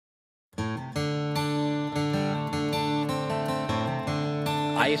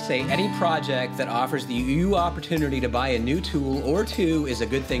I say any project that offers you opportunity to buy a new tool or two is a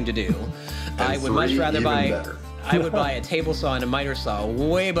good thing to do. I would much rather buy. I would buy a table saw and a miter saw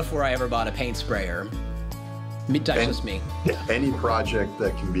way before I ever bought a paint sprayer. That's just me. Any project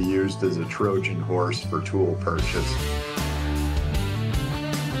that can be used as a Trojan horse for tool purchase.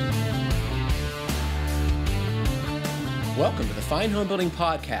 Welcome to the Fine Home Building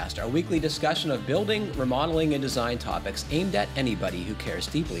Podcast, our weekly discussion of building, remodeling, and design topics aimed at anybody who cares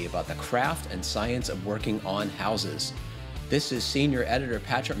deeply about the craft and science of working on houses. This is Senior Editor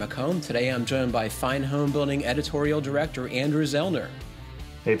Patrick McComb. Today I'm joined by Fine Home Building Editorial Director Andrew Zellner.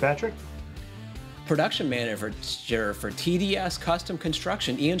 Hey, Patrick. Production Manager for TDS Custom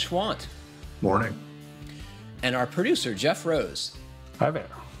Construction, Ian Schwant. Morning. And our producer, Jeff Rose. Hi there.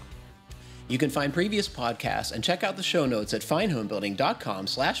 You can find previous podcasts and check out the show notes at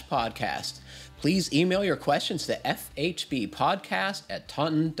finehomebuilding.com/podcast. Please email your questions to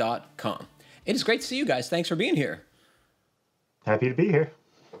fhbpodcast@taunton.com. It is great to see you guys. Thanks for being here. Happy to be here.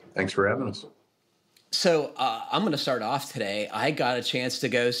 Thanks for having us. So I'm going to start off today. I got a chance to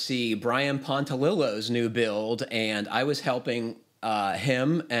go see Brian Pontalillo's new build, and I was helping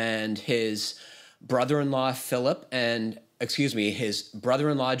him and his brother-in-law his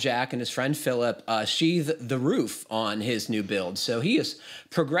brother-in-law Jack and his friend Philip sheathe the roof on his new build. So he is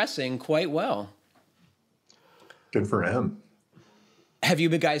progressing quite well. Good for him. Have you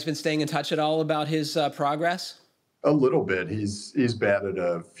guys been staying in touch at all about his progress? A little bit. He's batted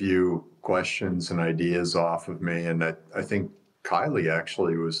a few questions and ideas off of me, and I think Kylie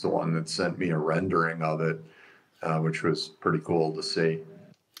actually was the one that sent me a rendering of it, which was pretty cool to see.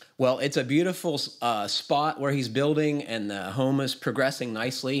 Well, it's a beautiful spot where he's building, and the home is progressing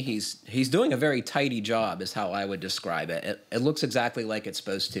nicely. He's doing a very tidy job, is how I would describe it. It looks exactly like it's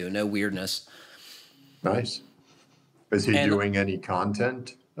supposed to. No weirdness. Nice. Is he doing any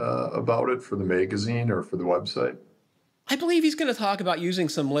content about it for the magazine or for the website? I believe he's going to talk about using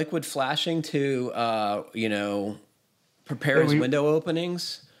some liquid flashing to, prepare his window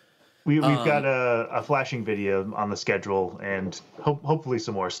openings. We've got a flashing video on the schedule and hopefully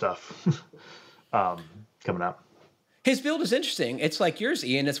some more stuff coming up. His build is interesting. It's like yours,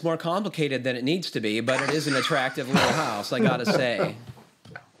 Ian. It's more complicated than it needs to be, but it is an attractive little house, I got to say.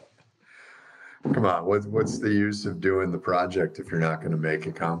 Come on, what's the use of doing the project if you're not going to make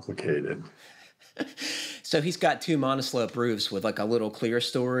it complicated? So he's got two monoslope roofs with like a little clear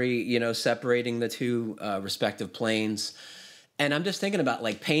story, separating the two respective planes. And I'm just thinking about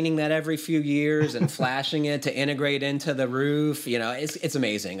like painting that every few years and flashing it to integrate into the roof. It's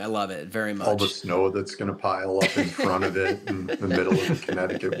amazing. I love it very much. All the snow that's going to pile up in front of it in the middle of the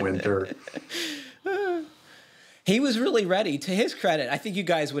Connecticut winter. He was really ready. To his credit, I think you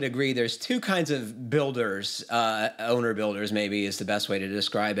guys would agree there's two kinds of builders, owner builders maybe is the best way to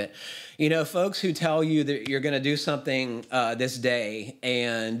describe it. Folks who tell you that you're going to do something this day,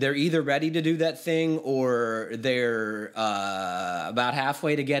 and they're either ready to do that thing or they're about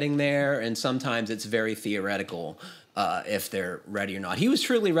halfway to getting there, and sometimes it's very theoretical if they're ready or not. He was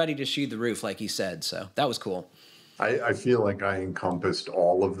truly ready to sheathe the roof, like he said, so that was cool. I feel like I encompassed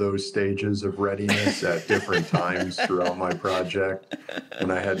all of those stages of readiness at different times throughout my project,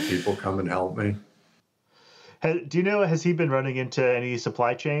 and I had people come and help me. Do you know, has he been running into any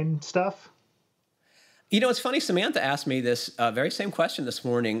supply chain stuff? It's funny, Samantha asked me this very same question this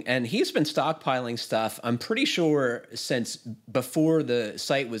morning, and he's been stockpiling stuff, I'm pretty sure, since before the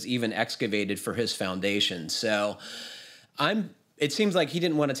site was even excavated for his foundation. So it seems like he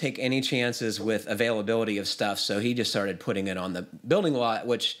didn't want to take any chances with availability of stuff, so he just started putting it on the building lot,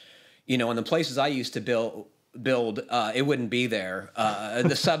 which, in the places I used to build, it wouldn't be there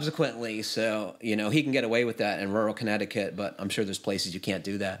subsequently. So, he can get away with that in rural Connecticut, but I'm sure there's places you can't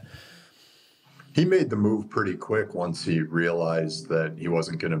do that. He made the move pretty quick once he realized that he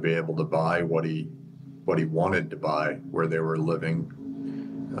wasn't going to be able to buy what he wanted to buy where they were living.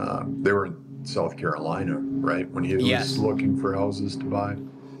 They were in South Carolina, right? When he was looking for houses to buy.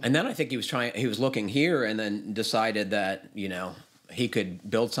 And then I think he was looking here and then decided that, he could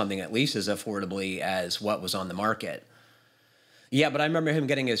build something at least as affordably as what was on the market. Yeah, but I remember him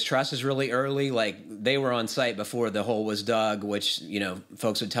getting his trusses really early. Like, they were on site before the hole was dug, which,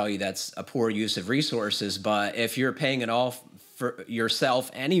 folks would tell you that's a poor use of resources. But if you're paying it all for yourself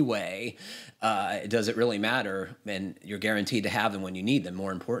anyway, does it really matter? And you're guaranteed to have them when you need them,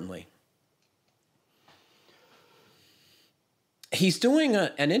 more importantly. He's doing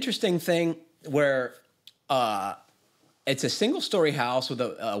an interesting thing where it's a single-story house with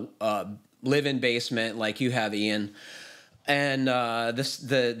a live-in basement like you have, Ian. And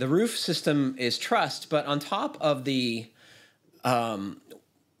the roof system is trussed, but on top of the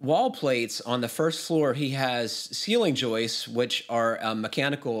wall plates on the first floor. He has ceiling joists, which are a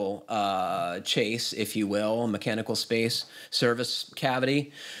mechanical chase, if you will, mechanical space service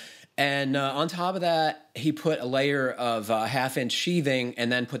cavity. And on top of that, he put a layer of half-inch sheathing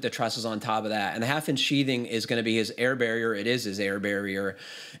and then put the trusses on top of that. And the half-inch sheathing is going to be his air barrier. It is his air barrier.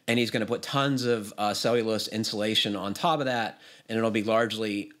 And he's going to put tons of cellulose insulation on top of that. And it'll be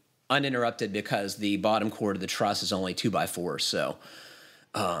largely uninterrupted because the bottom core of the truss is only 2x4. So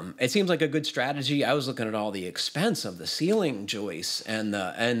it seems like a good strategy. I was looking at all the expense of the ceiling joists and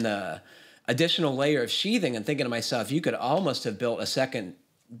the additional layer of sheathing and thinking to myself, you could almost have built a second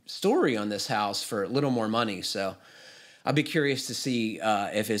story on this house for a little more money. So I'll be curious to see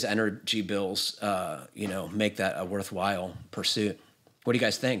if his energy bills, make that a worthwhile pursuit. What do you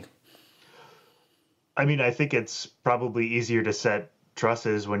guys think? I mean, I think it's probably easier to set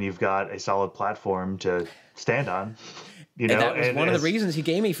trusses when you've got a solid platform to stand on. And that was one of the reasons he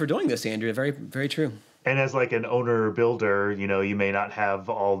gave me for doing this, Andrew. Very, very true. And as like an owner builder, you may not have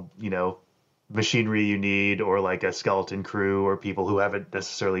all, machinery you need, or like a skeleton crew or people who haven't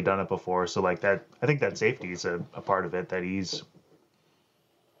necessarily done it before. So like that, I think that safety is a part of it, that ease.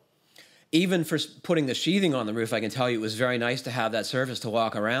 Even for putting the sheathing on the roof, I can tell you it was very nice to have that surface to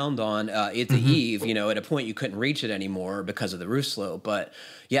walk around on at the eave. At a point you couldn't reach it anymore because of the roof slope. But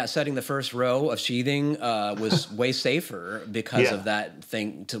yeah, setting the first row of sheathing was way safer because of that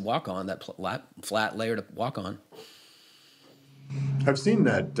thing to walk on, that flat layer to walk on. I've seen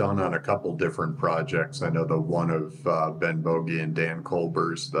that done on a couple different projects. I know the one of Ben Bogey and Dan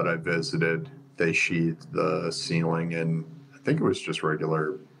Colbers that I visited, they sheathed the ceiling in, I think it was just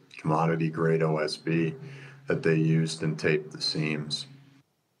regular commodity grade OSB that they used and taped the seams.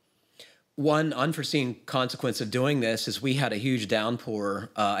 One unforeseen consequence of doing this is we had a huge downpour.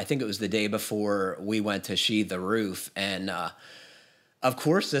 I think it was the day before we went to sheathe the roof, and of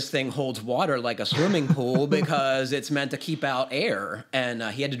course, this thing holds water like a swimming pool because it's meant to keep out air. And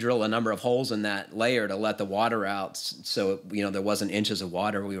he had to drill a number of holes in that layer to let the water out. So, there wasn't inches of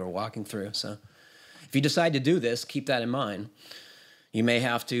water we were walking through. So if you decide to do this, keep that in mind. You may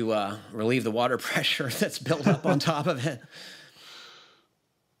have to relieve the water pressure that's built up on top of it.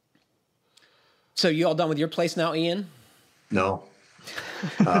 So you all done with your place now, Ian? No.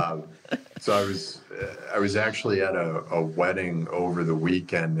 So I was actually at a wedding over the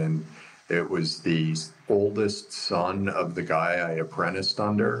weekend, and it was the oldest son of the guy I apprenticed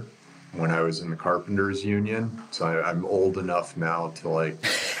under when I was in the carpenters union. So I'm old enough now to like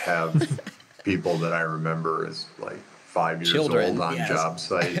have people that I remember as like 5 years Children, old on job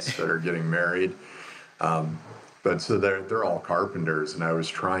sites that are getting married. But so they're all carpenters, and I was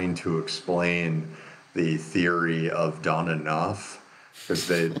trying to explain the theory of done enough because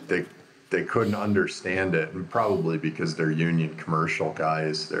they couldn't understand it, and probably because they're union commercial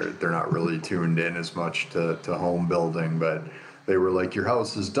guys, they're not really tuned in as much to home building. But they were like, your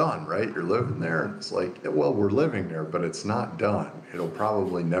house is done, right? You're living there. And it's like, well, we're living there, but it's not done. It'll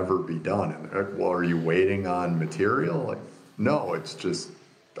probably never be done. And they're like, well, are you waiting on material? Like, no, it's just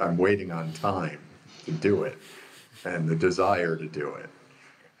I'm waiting on time to do it and the desire to do it.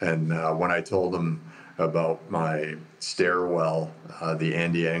 And when I told them about my stairwell, the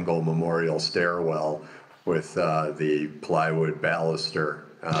Andy Engel Memorial stairwell with the plywood baluster,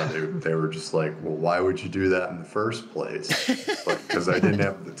 they were just like, well, why would you do that in the first place? Like, because I didn't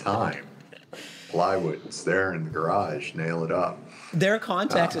have the time. Plywood, it's there in the garage, nail it up. Their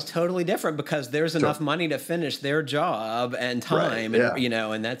context is totally different because there's enough money to finish their job and time, right,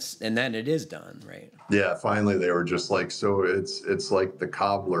 yeah. and then it is done, right? Yeah, finally they were just like, so it's like the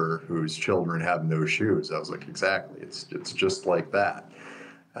cobbler whose children have no shoes. I was like, exactly, it's just like that.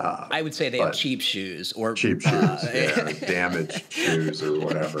 I would say they have cheap shoes or cheap shoes, damaged shoes or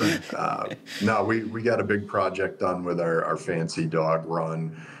whatever. No, we got a big project done with our fancy dog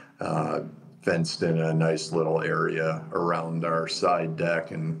run. Fenced in a nice little area around our side deck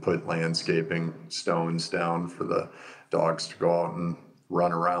and put landscaping stones down for the dogs to go out and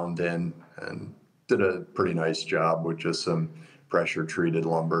run around in, and did a pretty nice job with just some pressure treated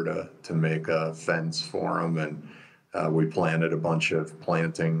lumber to make a fence for them. And we planted a bunch of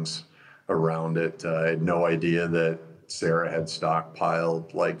plantings around it. I had no idea that Sarah had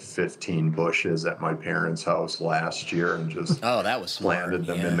stockpiled like 15 bushes at my parents' house last year and just that was smart. Planted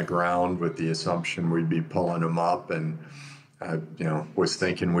them in the ground with the assumption we'd be pulling them up. And I, was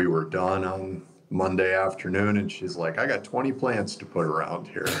thinking we were done on Monday afternoon, and she's like, I got 20 plants to put around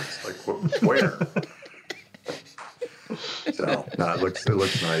here. It's like, where? So no, it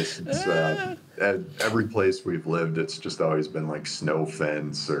looks nice. It's at every place we've lived, it's just always been like snow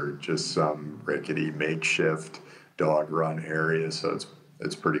fence or just some rickety makeshift dog run area. So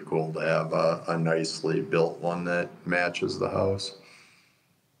it's pretty cool to have a nicely built one that matches the house.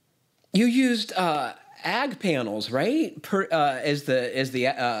 You used ag panels, right?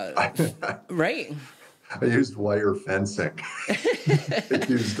 Right? I used wire fencing. I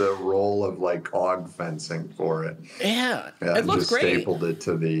used a roll of like hog fencing for it. Yeah, Yeah, it and looks just great. stapled it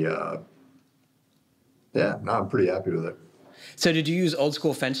to the. Yeah, no, I'm pretty happy with it. So did you use old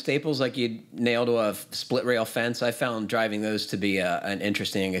school fence staples like you nailed to a split rail fence? I found driving those to be an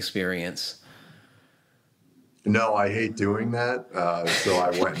interesting experience. No, I hate doing that. So I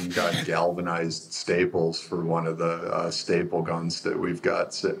went and got galvanized staples for one of the staple guns that we've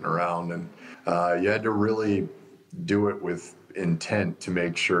got sitting around. And you had to really do it with intent to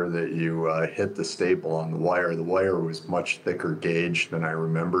make sure that you hit the staple on the wire. The wire was much thicker gauge than I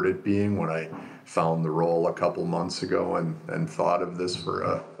remembered it being when I found the roll a couple months ago and thought of this for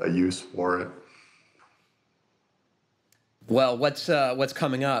a use for it. Well, what's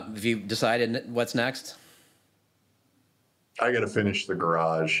coming up? Have you decided what's next? I got to finish the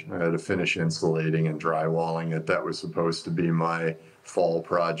garage. I had to finish insulating and drywalling it. That was supposed to be my fall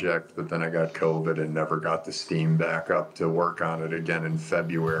project, but then I got COVID and never got the steam back up to work on it again in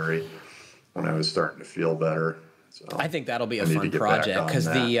February when I was starting to feel better. So I think that'll be a fun project because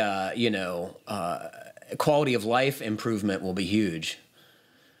the quality of life improvement will be huge.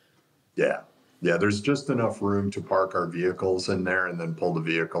 Yeah. There's just enough room to park our vehicles in there and then pull the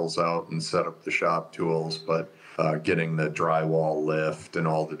vehicles out and set up the shop tools. But getting the drywall lift and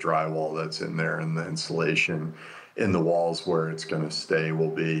all the drywall that's in there and the insulation in the walls where it's going to stay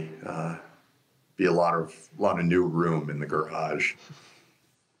will be a lot of new room in the garage.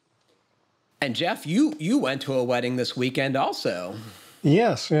 And Jeff, you went to a wedding this weekend also.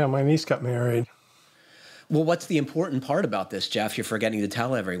 Yes, yeah, my niece got married. Well, what's the important part about this, Jeff? You're forgetting to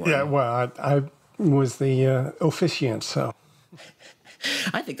tell everyone. Yeah, well, I was the officiant, so.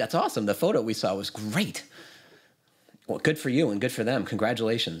 I think that's awesome. The photo we saw was great. Well, good for you and good for them.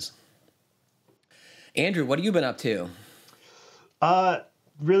 Congratulations. Andrew, what have you been up to?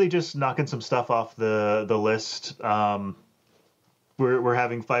 Really just knocking some stuff off the list. We're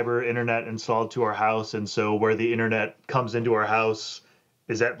having fiber internet installed to our house, and so where the internet comes into our house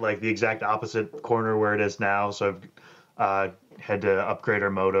is at like the exact opposite corner where it is now. So I've had to upgrade our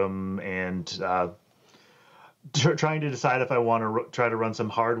modem and trying to decide if I want to try to run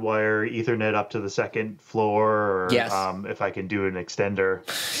some hardwire Ethernet up to the second floor, or yes. If I can do an extender.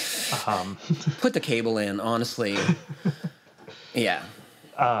 Put the cable in, honestly. Yeah.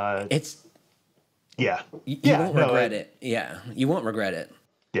 You won't regret it. Yeah, you won't regret it.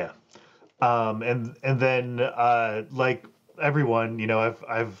 Yeah. And then like everyone,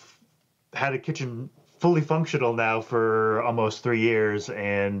 I've had a kitchen fully functional now for almost 3 years,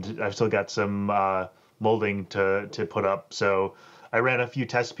 and I've still got some molding to put up. So I ran a few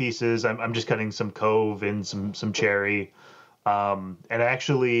test pieces. I'm just cutting some cove and some cherry. And I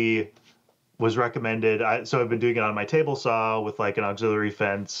actually was recommended. So I've been doing it on my table saw with like an auxiliary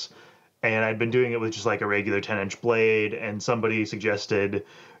fence, and I'd been doing it with just like a regular 10-inch blade. And somebody suggested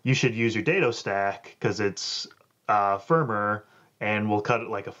you should use your dado stack because it's firmer and will cut it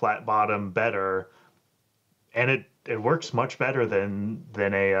like a flat bottom better. And it works much better than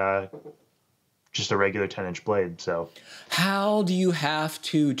a just a regular 10-inch blade. So how do you have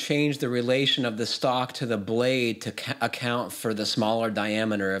to change the relation of the stock to the blade to account for the smaller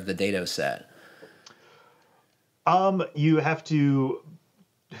diameter of the dado set? You have to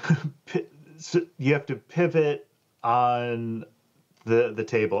pivot on the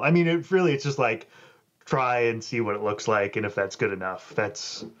table. I mean, it's just like try and see what it looks like, and if that's good enough.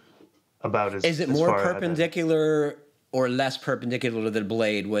 That's about as. Is it more perpendicular or less perpendicular to the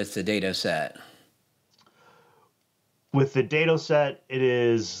blade with the dado set? With the dado set, it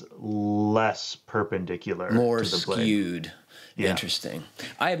is less perpendicular. More to the skewed. Blade. Yeah. Interesting.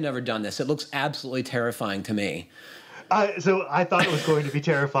 I have never done this. It looks absolutely terrifying to me. So I thought it was going to be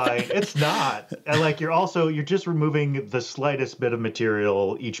terrifying. It's not. And like you're just removing the slightest bit of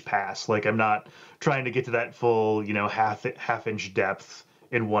material each pass. Like I'm not trying to get to that full, half inch depth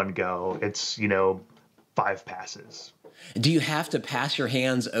in one go. It's, 5 passes. Do you have to pass your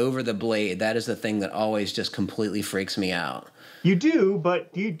hands over the blade? That is the thing that always just completely freaks me out. You do, but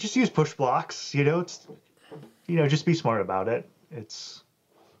you just use push blocks. It's, just be smart about it.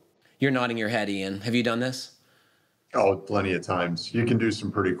 You're nodding your head, Ian. Have you done this? Oh, plenty of times. You can do some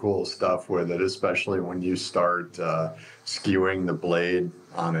pretty cool stuff with it, especially when you start skewing the blade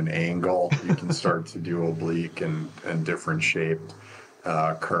on an angle. You can start to do oblique and different shaped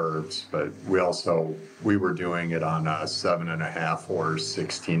curves. But we were doing it on a 7.5 or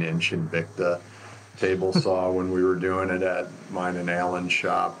 16-inch Invicta table saw when we were doing it at mine and Alan's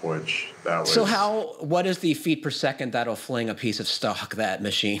shop, which that was. So what is the feet per second that'll fling a piece of stock, that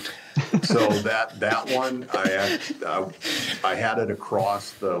machine? So that one, I had it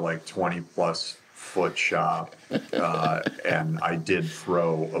across the like 20 plus foot shop, and I did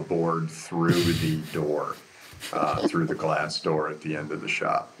throw a board through the door, through the glass door at the end of the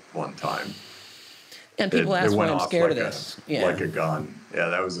shop one time. And people ask why I'm scared of this. Like a gun. Yeah,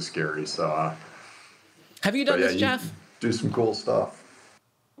 that was a scary saw. Have you done this, Jeff? Do some cool stuff.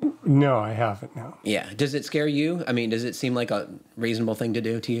 No, I haven't. No. Yeah. Does it scare you? I mean, does it seem like a reasonable thing to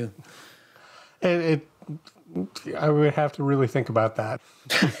do to you? I would have to really think about that.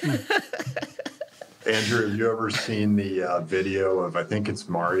 Andrew, have you ever seen the video of, I think it's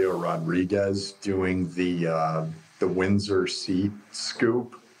Mario Rodriguez doing the Windsor seat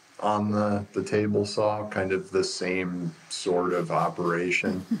scoop on the table saw? Kind of the same sort of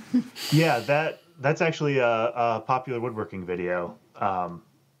operation. Yeah, that's actually a popular woodworking video, and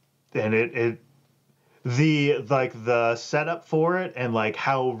the setup for it and like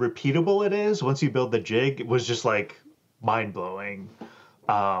how repeatable it is once you build the jig was just like mind blowing.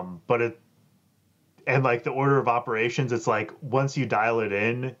 And like the order of operations, it's like once you dial it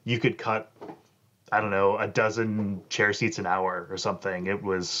in, you could cut, I don't know, a dozen chair seats an hour or something. It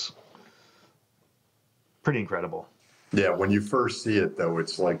was pretty incredible. Yeah, when you first see it, though,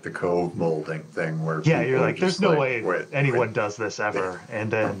 it's like the cove molding thing where you're like, there's no way anyone does this ever. And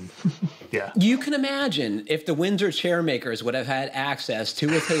then, yeah. You can imagine if the Windsor chair makers would have had access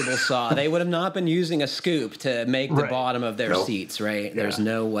to a table saw, they would have not been using a scoop to make the bottom of their seats, right? Yeah. There's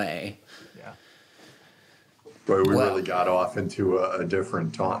no way. But we really got off into a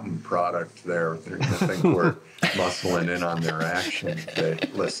different Taunton product there. I think we're muscling in on their action if they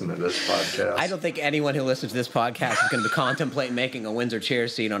listen to this podcast. I don't think anyone who listens to this podcast is going to contemplate making a Windsor chair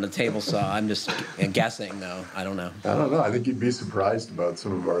seat on a table saw. I'm just guessing, though. I don't know. I think you'd be surprised about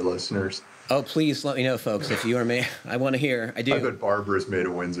some of our listeners. Oh, please let me know, folks, if you or me. I want to hear. I do. I bet Barbara's made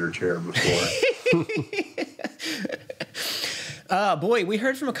a Windsor chair before. Boy, we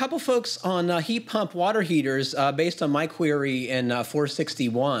heard from a couple folks on heat pump water heaters based on my query in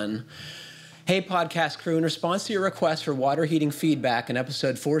 461. Hey, podcast crew, in response to your request for water heating feedback in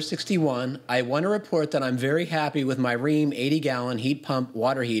episode 461, I want to report that I'm very happy with my Rheem 80-gallon heat pump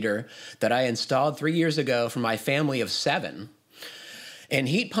water heater that I installed 3 years ago for my family of 7. In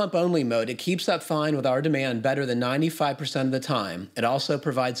heat pump only mode, it keeps up fine with our demand better than 95% of the time. It also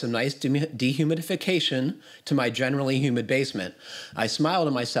provides some nice dehumidification to my generally humid basement. I smile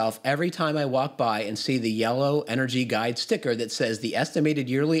to myself every time I walk by and see the yellow energy guide sticker that says the estimated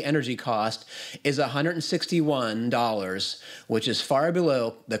yearly energy cost is $161, which is far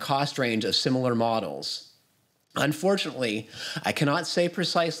below the cost range of similar models. Unfortunately, I cannot say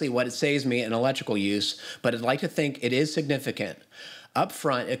precisely what it saves me in electrical use, but I'd like to think it is significant. Up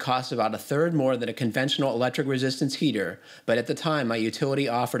front, it costs about a third more than a conventional electric resistance heater, but at the time, my utility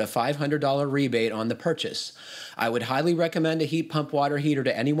offered a $500 rebate on the purchase. I would highly recommend a heat pump water heater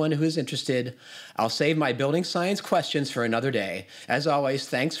to anyone who is interested. I'll save my building science questions for another day. As always,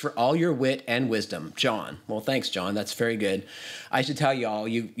 thanks for all your wit and wisdom. John. Well, thanks, John. That's very good. I should tell you all,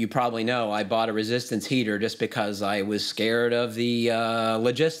 you probably know I bought a resistance heater just because I was scared of the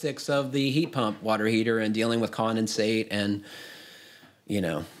logistics of the heat pump water heater and dealing with condensate, and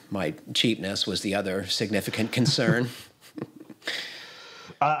my cheapness was the other significant concern.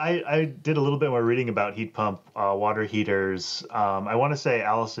 I did a little bit more reading about heat pump water heaters. I want to say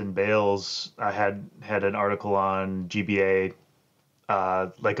Allison Bales had an article on GBA,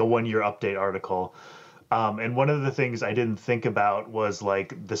 like a 1-year update article. And one of the things I didn't think about was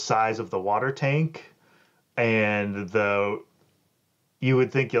like the size of the water tank, and you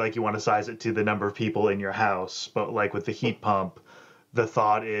would think you want to size it to the number of people in your house, but like with the heat pump, the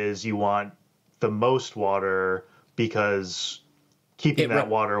thought is you want the most water because keeping that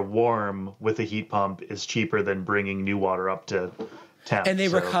water warm with a heat pump is cheaper than bringing new water up to temp. And they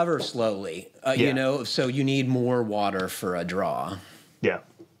recover slowly, so you need more water for a draw. Yeah.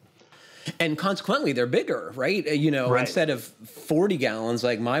 And consequently, they're bigger, right? Instead of 40 gallons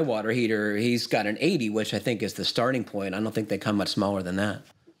like my water heater, he's got an 80, which I think is the starting point. I don't think they come much smaller than that.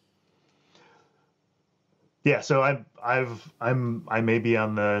 Yeah, so I may be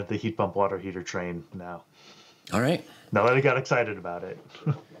on the heat pump water heater train now. All right. Now that I got excited about it.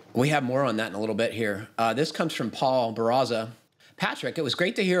 We have more on that in a little bit here. This comes from Paul Barraza. Patrick, it was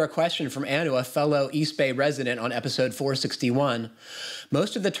great to hear a question from Anu, a fellow East Bay resident, on episode 461.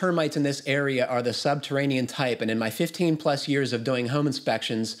 Most of the termites in this area are the subterranean type, and in my 15 plus years of doing home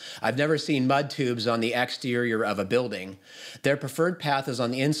inspections, I've never seen mud tubes on the exterior of a building. Their preferred path is on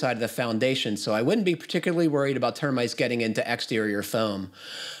the inside of the foundation, so I wouldn't be particularly worried about termites getting into exterior foam.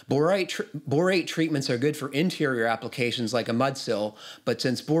 Borate treatments are good for interior applications like a mud sill, but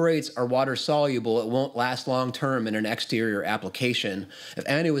since borates are water soluble, it won't last long term in an exterior application. If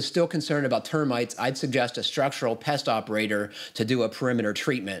Anu is still concerned about termites, I'd suggest a structural pest operator to do a perimeter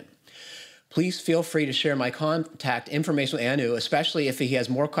treatment. Please feel free to share my contact information with Anu, especially if he has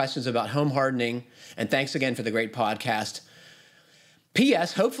more questions about home hardening. And thanks again for the great podcast.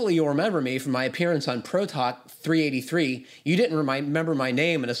 P.S. Hopefully you'll remember me from my appearance on Pro Talk 383. You didn't remember my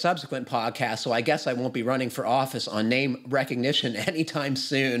name in a subsequent podcast, so I guess I won't be running for office on name recognition anytime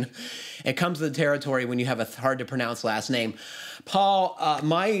soon. It comes to the territory when you have a hard-to-pronounce last name. Paul,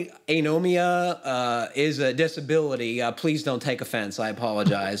 my anomia is a disability. Please don't take offense. I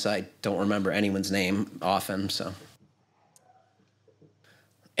apologize. I don't remember anyone's name often, so...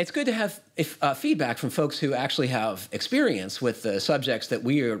 It's good to have feedback from folks who actually have experience with the subjects that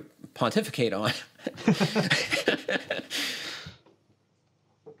we pontificate on.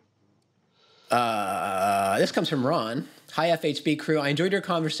 This comes from Ron. Hi, FHB crew. I enjoyed your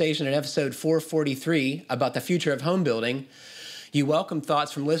conversation in episode 443 about the future of home building. You welcome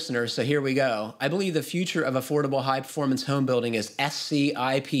thoughts from listeners, so here we go. I believe the future of affordable high-performance home building is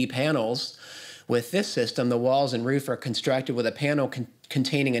SCIP panels. With this system, the walls and roof are constructed with a panel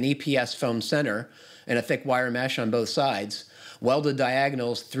containing an EPS foam center and a thick wire mesh on both sides. Welded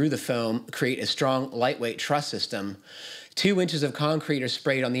diagonals through the foam create a strong, lightweight truss system. 2 inches of concrete are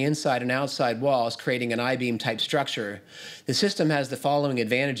sprayed on the inside and outside walls, creating an I-beam type structure. The system has the following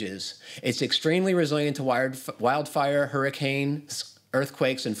advantages. It's extremely resilient to wildfire, hurricanes,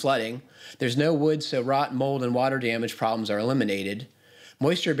 earthquakes, and flooding. There's no wood, so rot, mold, and water damage problems are eliminated.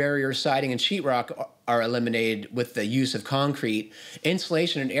 Moisture barriers, siding, and sheetrock are eliminated with the use of concrete.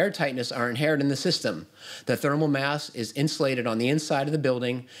 Insulation and airtightness are inherent in the system. The thermal mass is insulated on the inside of the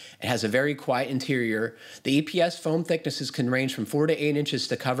building. It has a very quiet interior. The EPS foam thicknesses can range from 4 to 8 inches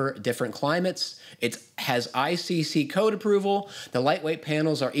to cover different climates. It has ICC code approval. The lightweight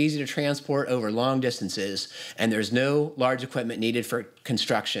panels are easy to transport over long distances, and there's no large equipment needed for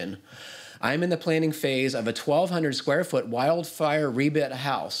construction. I'm in the planning phase of a 1,200 square foot wildfire rebuilt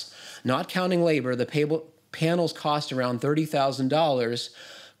house. Not counting labor, the panels cost around $30,000.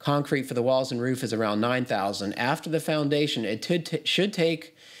 Concrete for the walls and roof is around $9,000. After the foundation, it should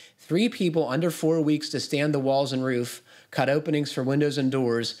take 3 people under 4 weeks to stand the walls and roof, cut openings for windows and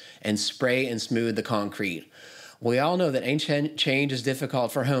doors, and spray and smooth the concrete. We all know that ancient change is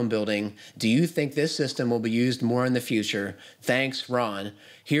difficult for home building. Do you think this system will be used more in the future? Thanks, Ron.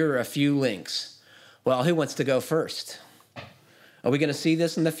 Here are a few links. Well, who wants to go first? Are we going to see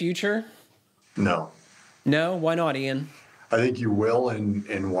this in the future? No. No? Why not, Ian? I think you will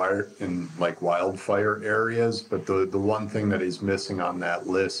in like wildfire areas, but the one thing that is missing on that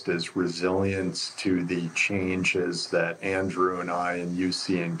list is resilience to the changes that Andrew and I and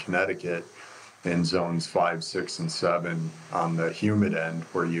UC in Connecticut in zones 5, 6, and 7 on the humid end,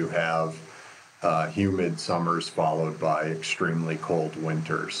 where you have humid summers followed by extremely cold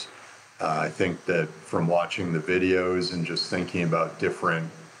winters. I think that from watching the videos and just thinking about different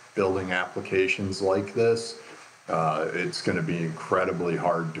building applications like this, it's going to be incredibly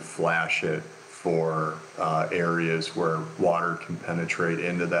hard to flash it for areas where water can penetrate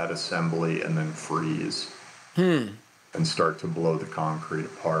into that assembly and then freeze and start to blow the concrete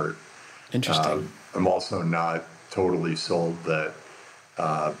apart. Interesting. I'm also not totally sold that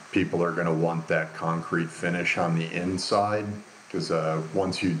people are going to want that concrete finish on the inside, because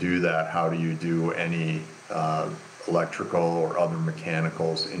once you do that, how do you do any electrical or other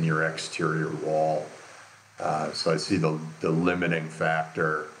mechanicals in your exterior wall? So I see the limiting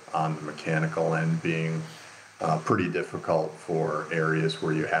factor on the mechanical end being pretty difficult for areas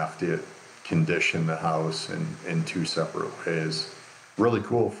where you have to condition the house in 2 separate ways. Really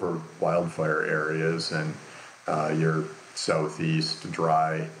cool for wildfire areas and your southeast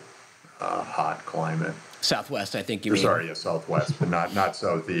dry, hot climate. Southwest, I think you mean. Sorry, yeah, southwest, but not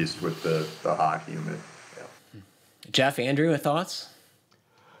southeast with the hot, humid. Yeah. Jeff, Andrew, thoughts?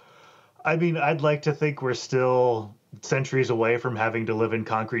 I mean, I'd like to think we're still centuries away from having to live in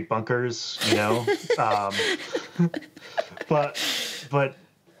concrete bunkers, you know. But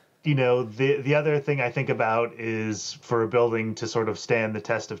you know, the other thing I think about is for a building to sort of stand the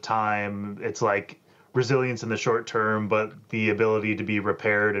test of time, it's like resilience in the short term, but the ability to be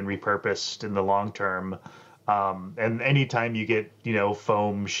repaired and repurposed in the long term. And anytime you get,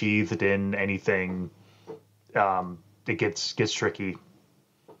 foam sheathed in anything, it gets tricky.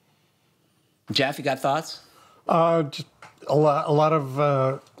 Jeff, you got thoughts? Just a lot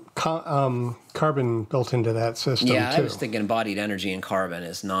of carbon built into that system, Yeah, too. I was thinking embodied energy and carbon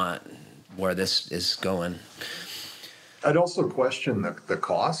is not where this is going. I'd also question the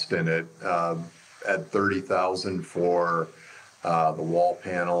cost in it at $30,000 for the wall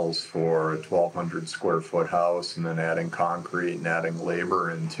panels for a 1,200 square foot house, and then adding concrete and adding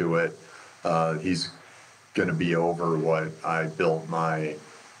labor into it. He's going to be over what I built my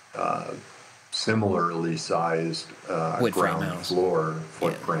similarly sized ground floor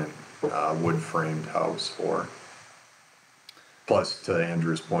footprint wood framed house for. Plus, to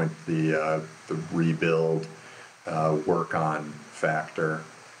Andrew's point, the rebuild work on factor.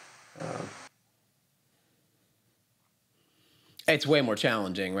 It's way more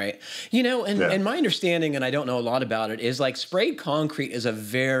challenging, right? And my understanding, and I don't know a lot about it, is like sprayed concrete is a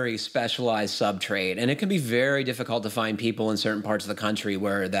very specialized subtrade, and it can be very difficult to find people in certain parts of the country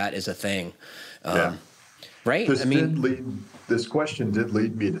where that is a thing. Right? This question did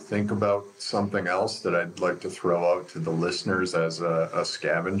lead me to think about something else that I'd like to throw out to the listeners as a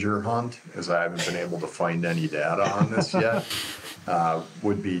scavenger hunt, as I haven't been able to find any data on this yet,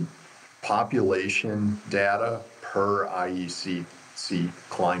 would be population data per IECC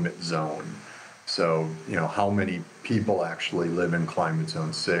climate zone. So, how many people actually live in climate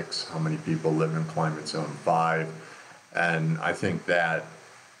zone 6, how many people live in climate zone 5, and I think that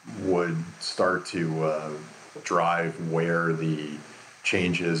would start to drive where the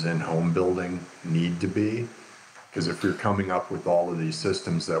changes in home building need to be. Because if you're coming up with all of these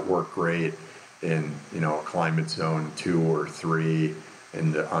systems that work great in, a climate zone 2 or 3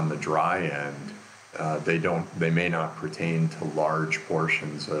 on the dry end, they may not pertain to large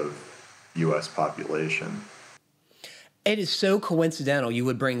portions of U.S. population. It is so coincidental you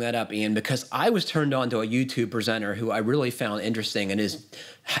would bring that up, Ian, because I was turned on to a YouTube presenter who I really found interesting, and his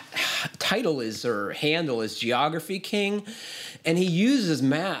handle is Geography King, and he uses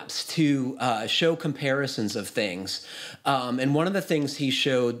maps to show comparisons of things. And one of the things he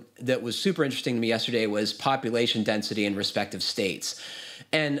showed that was super interesting to me yesterday was population density in respective states.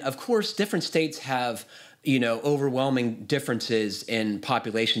 And of course, different states have overwhelming differences in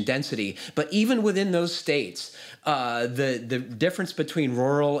population density. But even within those states, the difference between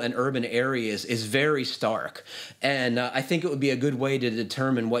rural and urban areas is very stark. And I think it would be a good way to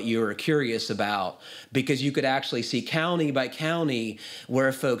determine what you're curious about, because you could actually see county by county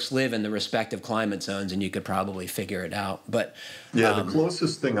where folks live in the respective climate zones, and you could probably figure it out. But the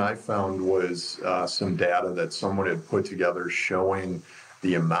closest thing I found was some data that someone had put together showing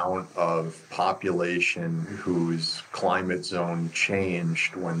the amount of population whose climate zone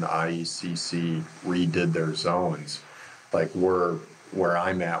changed when the IECC redid their zones. Like where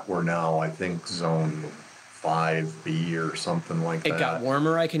I'm at, we're now, I think, zone 5B or something like that. It got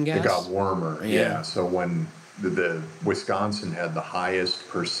warmer, I can guess? It got warmer, yeah. So when the Wisconsin had the highest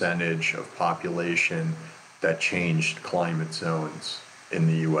percentage of population that changed climate zones in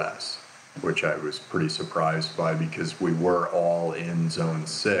the U.S., which I was pretty surprised by, because we were all in zone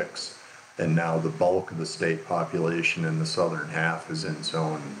 6, and now the bulk of the state population in the southern half is in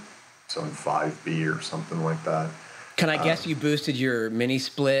zone 5B or something like that. Can I guess you boosted your mini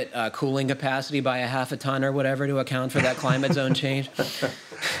split cooling capacity by a half a ton or whatever to account for that climate zone change?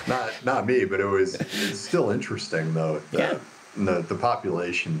 Not me, but it's still interesting though. The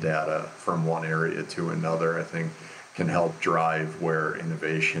population data from one area to another, I think, can help drive where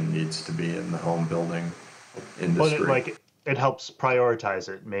innovation needs to be in the home building industry. Well, it helps prioritize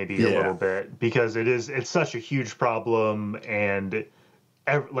it maybe a little bit, because it's such a huge problem, and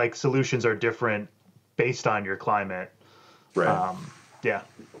solutions are different based on your climate. Right.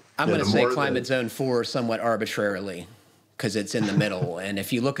 I'm going to say climate zone 4 somewhat arbitrarily, because it's in the middle, and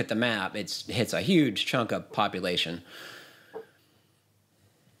if you look at the map, it hits a huge chunk of population.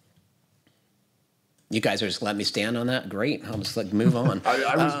 You guys are just letting me stand on that? Great. I'll just move on.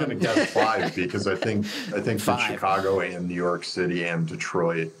 I was going to guess 5, because I think that Chicago and New York City and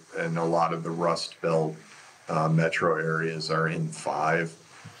Detroit and a lot of the Rust Belt metro areas are in 5.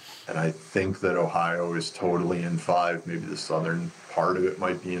 And I think that Ohio is totally in 5. Maybe the southern part of it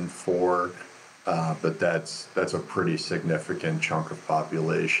might be in 4. But that's a pretty significant chunk of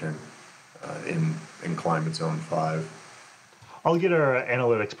population in climate zone 5. I'll get our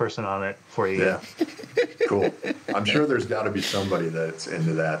analytics person on it for you. Yeah, cool. I'm sure there's got to be somebody that's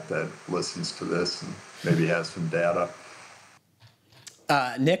into that listens to this and maybe has some data.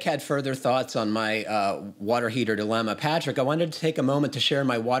 Nick had further thoughts on my water heater dilemma. Patrick, I wanted to take a moment to share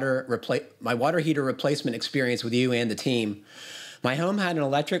my water heater replacement experience with you and the team. My home had an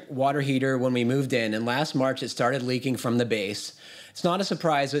electric water heater when we moved in, and last March it started leaking from the base. It's not a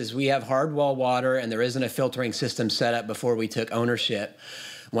surprise as we have hard wall water and there isn't a filtering system set up before we took ownership.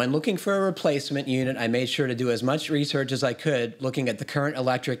 When looking for a replacement unit, I made sure to do as much research as I could, looking at the current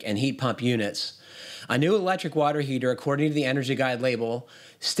electric and heat pump units. A new electric water heater, according to the Energy Guide label,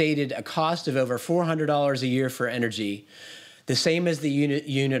 stated a cost of over $400 a year for energy, the same as the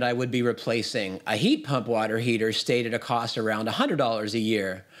unit I would be replacing. A heat pump water heater stated a cost around $100 a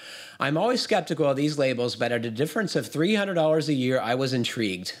year. I'm always skeptical of these labels, but at a difference of $300 a year, I was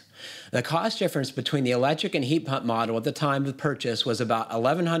intrigued. The cost difference between the electric and heat pump model at the time of purchase was about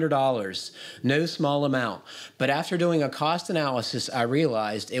 $1,100, no small amount. But after doing a cost analysis, I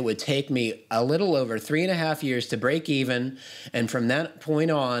realized it would take me a little over 3.5 years to break even, and from that point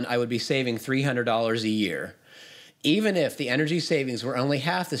on, I would be saving $300 a year. Even if the energy savings were only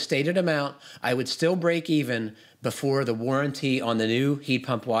half the stated amount, I would still break even before the warranty on the new heat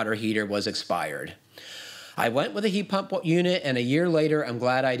pump water heater was expired. I went with a heat pump unit, and a year later, I'm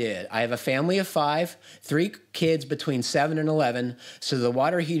glad I did. I have a family of 5, 3 kids between 7 and 11, so the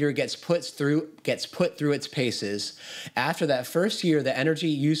water heater gets put through its paces. After that first year, the energy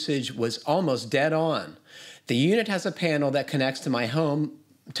usage was almost dead on. The unit has a panel that connects to my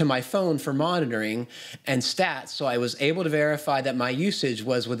phone for monitoring and stats, so I was able to verify that my usage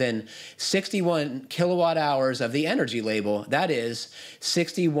was within 61 kilowatt hours of the energy label. That is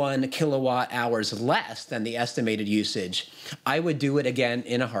 61 kilowatt hours less than the estimated usage. I would do it again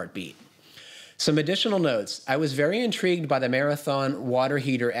in a heartbeat. Some additional notes. I was very intrigued by the Marathon water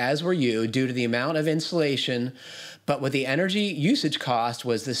heater, as were you, due to the amount of insulation, but with the energy usage cost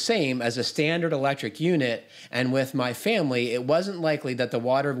was the same as a standard electric unit, and with my family, it wasn't likely that the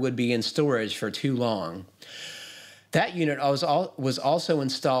water would be in storage for too long. That unit was also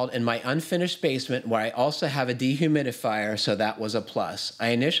installed in my unfinished basement, where I also have a dehumidifier, so that was a plus. I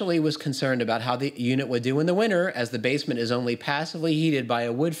initially was concerned about how the unit would do in the winter, as the basement is only passively heated by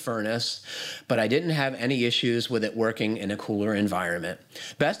a wood furnace, but I didn't have any issues with it working in a cooler environment.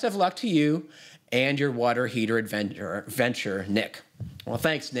 Best of luck to you and your water heater adventure, Nick. Well,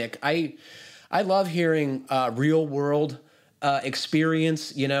 thanks, Nick. I love hearing real world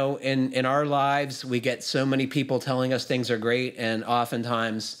experience. You know, in our lives, we get so many people telling us things are great, and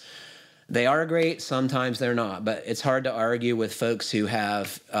oftentimes they are great, sometimes they're not. But it's hard to argue with folks who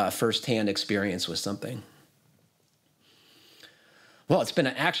have firsthand experience with something. Well, it's been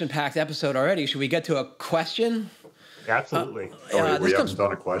an action-packed episode already. Should we get to a question? Absolutely. We haven't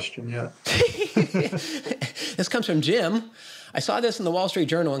done a question yet. This comes from Jim. I saw this in the Wall Street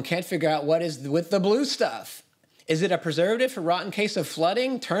Journal and can't figure out what is with the blue stuff. Is it a preservative for rot in case of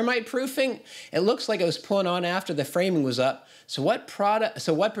flooding, termite proofing? It looks like it was put on after the framing was up. So what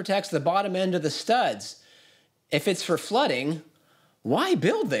protects the bottom end of the studs? If it's for flooding, why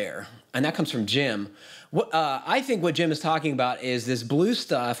build there? And that comes from Jim. I think what Jim is talking about is this blue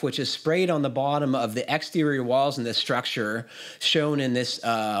stuff, which is sprayed on the bottom of the exterior walls in this structure, shown in this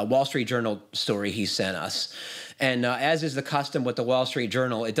Wall Street Journal story he sent us. And as is the custom with the Wall Street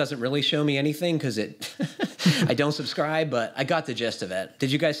Journal, it doesn't really show me anything because I don't subscribe, but I got the gist of it. Did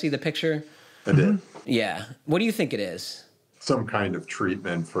you guys see the picture? I did. Yeah. What do you think it is? Some kind of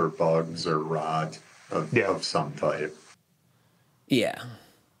treatment for bugs or rot of some type. Yeah.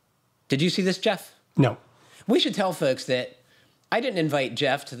 Did you see this, Jeff? No. We should tell folks that I didn't invite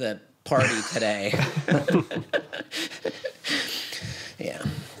Jeff to the party today. Yeah.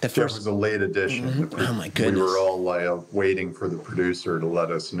 Jeff was a late addition. Mm-hmm. Oh, my goodness. We were all waiting for the producer to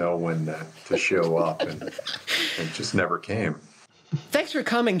let us know when to show up, and it just never came. Thanks for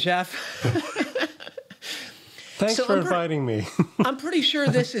coming, Jeff. Thanks for inviting me. I'm pretty sure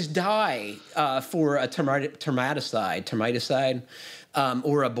this is dye for a termiticide,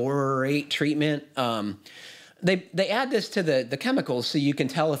 or a borate treatment. They add this to the chemicals so you can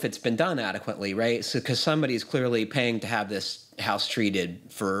tell if it's been done adequately, right? So because somebody's clearly paying to have this house treated,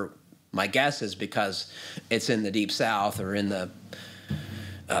 for my guess is because it's in the deep south or in the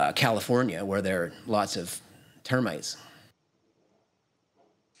California, where there are lots of termites.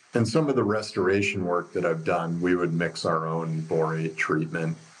 And some of the restoration work that I've done, we would mix our own borate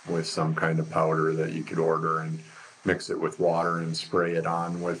treatment with some kind of powder that you could order and mix it with water and spray it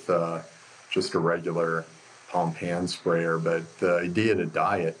on with just a regular pump hand sprayer. But the idea to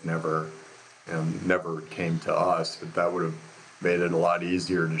dye it never came to us. But that would have made it a lot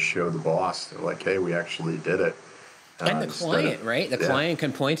easier to show the boss, like, hey, we actually did it. And the client, right? The client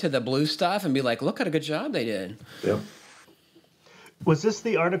can point to the blue stuff and be like, look at a good job they did. Yep. Was this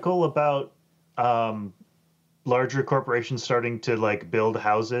the article about larger corporations starting to like build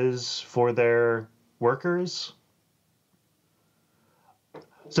houses for their workers?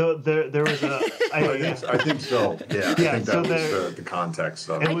 So there was a. I think so. Yeah, I think so that was the context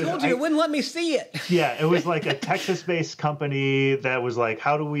of it. I told you it wouldn't let me see it. Yeah, it was like a Texas-based company that was like,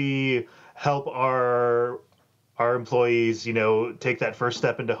 how do we help our employees, take that first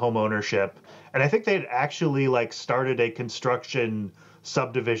step into home ownership? And I think they'd actually like started a construction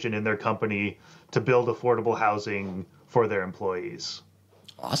subdivision in their company to build affordable housing for their employees.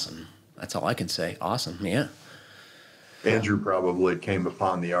 Awesome. That's all I can say. Awesome. Yeah. Andrew probably came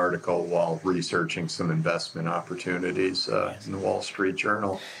upon the article while researching some investment opportunities in the Wall Street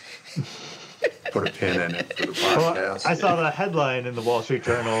Journal. Put a pin in it for the podcast. Well, I saw the headline in the Wall Street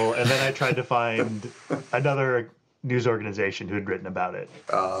Journal, and then I tried to find another news organization who had written about it.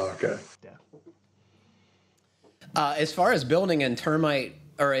 Okay. Yeah. As far as building in termite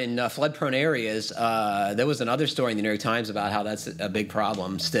or in flood-prone areas, there was another story in the New York Times about how that's a big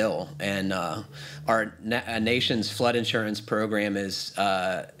problem still, and our nation's flood insurance program is,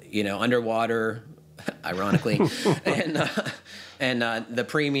 underwater, ironically, and the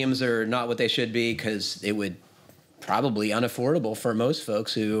premiums are not what they should be because it would probably unaffordable for most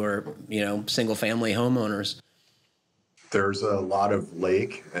folks who are, single-family homeowners. There's a lot of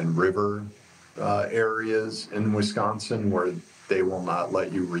lake and river areas in Wisconsin where they will not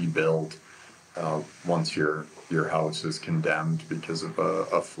let you rebuild once your house is condemned because of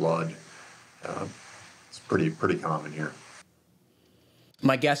a flood. It's pretty common here.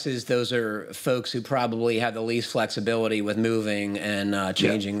 My guess is those are folks who probably have the least flexibility with moving and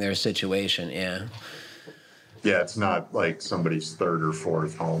changing their situation. Yeah. Yeah, it's not like somebody's third or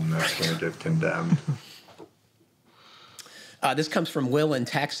fourth home that's going to get condemned. This comes from Will in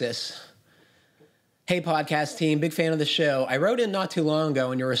Texas. Hey, podcast team, big fan of the show. I wrote in not too long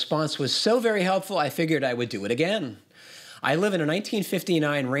ago, and your response was so very helpful, I figured I would do it again. I live in a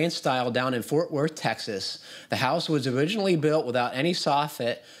 1959 ranch style down in Fort Worth, Texas. The house was originally built without any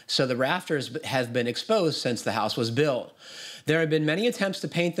soffit, so the rafters have been exposed since the house was built. There have been many attempts to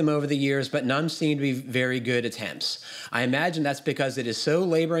paint them over the years, but none seem to be very good attempts. I imagine that's because it is so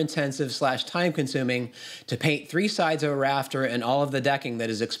labor-intensive / time-consuming to paint 3 sides of a rafter and all of the decking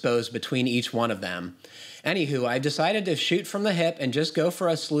that is exposed between each one of them. Anywho, I decided to shoot from the hip and just go for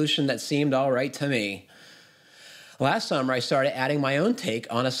a solution that seemed all right to me. Last summer, I started adding my own take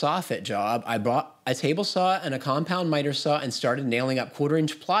on a soffit job. I bought a table saw and a compound miter saw and started nailing up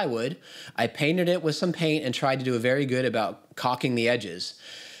 1/4-inch plywood. I painted it with some paint and tried to do a very good about caulking the edges.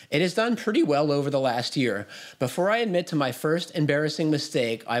 It has done pretty well over the last year. Before I admit to my first embarrassing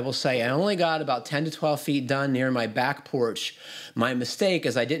mistake, I will say I only got about 10 to 12 feet done near my back porch. My mistake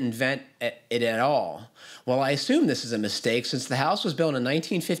is I didn't vent it at all. Well, I assume this is a mistake since the house was built in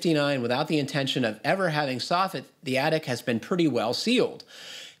 1959 without the intention of ever having soffit. The attic has been pretty well sealed.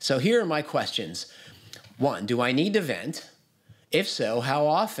 So here are my questions. 1, do I need to vent? If so, how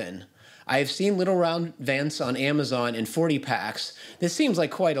often? I have seen little round vents on Amazon in 40 packs. This seems like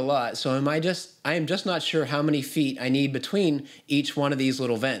quite a lot, so I am just not sure how many feet I need between each one of these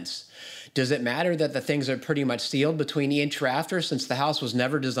little vents. Does it matter that the things are pretty much sealed between each rafter since the house was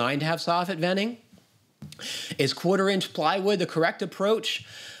never designed to have soffit venting? Is 1/4-inch plywood the correct approach?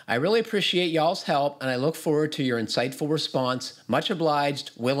 I really appreciate y'all's help, and I look forward to your insightful response. Much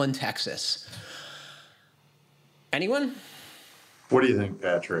obliged, Will in Texas. Anyone? What do you think,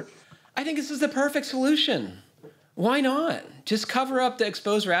 Patrick? I think this is the perfect solution. Why not? Just cover up the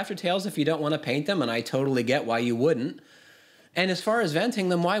exposed rafter tails if you don't want to paint them, and I totally get why you wouldn't. And as far as venting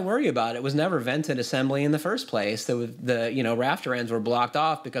them, why worry about it? It was never vented assembly in the first place. The rafter ends were blocked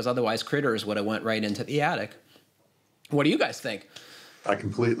off because otherwise critters would have went right into the attic. What do you guys think? I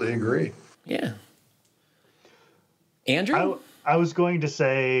completely agree. Yeah. Andrew? I was going to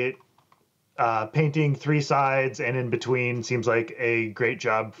say painting 3 sides and in between seems like a great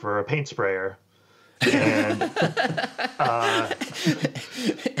job for a paint sprayer.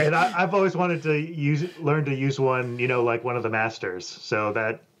 And I've always wanted to learn to use one, like one of the masters. So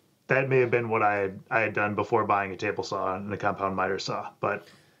that may have been what I had done before buying a table saw and a compound miter saw. But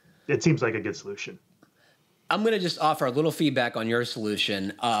it seems like a good solution. I'm going to just offer a little feedback on your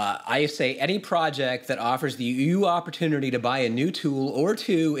solution. I say any project that offers you opportunity to buy a new tool or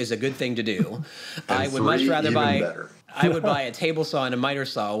 2 is a good thing to do. I would much rather I would buy a table saw and a miter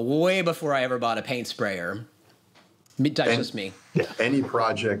saw way before I ever bought a paint sprayer. That's just me. Yeah. Any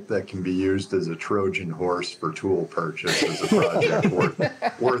project that can be used as a Trojan horse for tool purchase is a project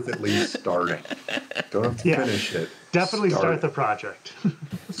worth at least starting. Don't have to finish it. Definitely start the project.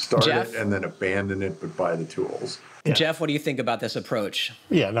 Start Jeff? it and then abandon it, but buy the tools. Yeah. Jeff, what do you think about this approach?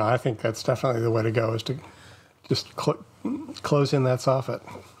 Yeah, no, I think that's definitely the way to go, is to just close in that soffit.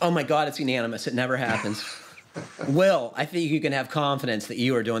 Oh my God, it's unanimous. It never happens. Will, I think you can have confidence that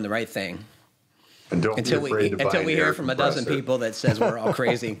you are doing the right thing. And don't Until be afraid to buy until we an hear air from a dozen compressor. people that says we're all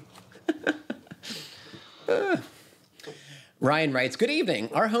crazy. Ryan writes, good evening.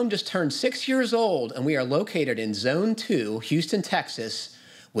 Our home just turned 6 years old, and we are located in Zone 2, Houston, Texas,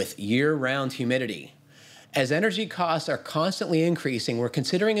 with year-round humidity. As energy costs are constantly increasing, we're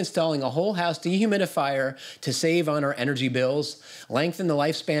considering installing a whole house dehumidifier to save on our energy bills, lengthen the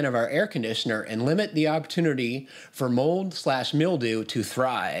lifespan of our air conditioner, and limit the opportunity for mold/mildew to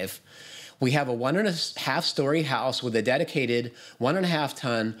thrive. We have a 1.5-story house with a dedicated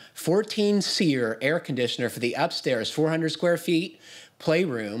 1.5-ton, 14-seer air conditioner for the upstairs 400 square feet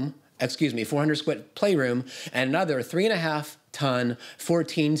playroom, 400 square playroom, and another 3.5-ton,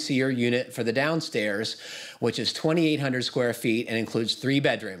 14-seer unit for the downstairs, which is 2,800 square feet and includes 3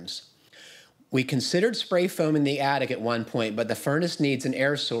 bedrooms. We considered spray foam in the attic at one point, but the furnace needs an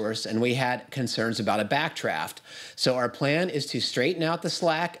air source, and we had concerns about a backdraft. So our plan is to straighten out the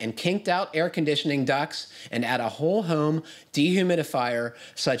slack and kinked out air conditioning ducts and add a whole home dehumidifier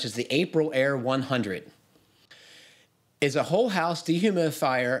such as the April Air 100. Is a whole house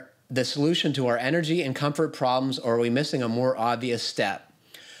dehumidifier the solution to our energy and comfort problems, or are we missing a more obvious step?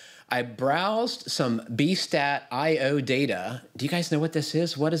 I browsed some BStat.io data. Do you guys know what this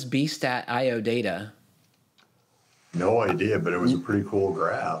is? What is BStat.io data? No idea, but it was a pretty cool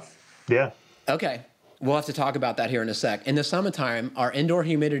graph. Yeah. Okay, we'll have to talk about that here in a sec. In the summertime, our indoor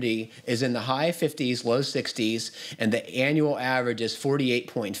humidity is in the high 50s, low 60s, and the annual average is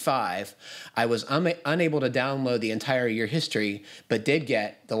 48.5. I was unable to download the entire year history, but did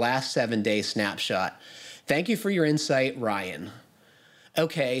get the last 7-day snapshot. Thank you for your insight, Ryan.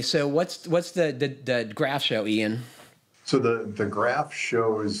 Okay, so what's the graph show, Ian? So the graph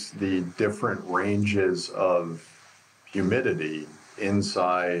shows the different ranges of humidity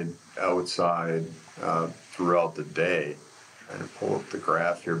inside, outside, throughout the day. I'm trying to pull up the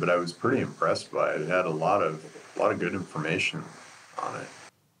graph here, but I was pretty impressed by it. It had a lot of good information on it.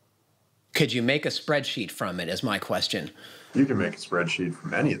 Could you make a spreadsheet from it, is my question. You can make a spreadsheet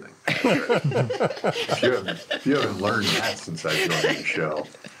from anything. if you haven't learned that since I joined the show,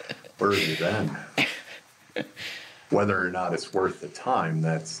 where have you been? Whether or not it's worth the time,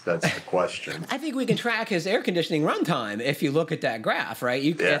 that's the question. I think we can track his air conditioning runtime if you look at that graph,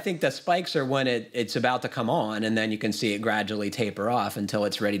 right? I think the spikes are when it's about to come on, and then you can see it gradually taper off until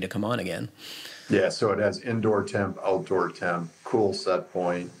it's ready to come on again. Yeah, so it has indoor temp, outdoor temp, cool set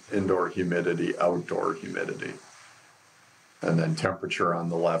point, indoor humidity, outdoor humidity. And then temperature on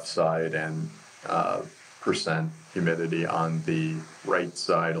the left side and percent humidity on the right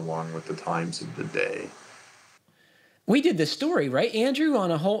side, along with the times of the day. We did this story, right, Andrew,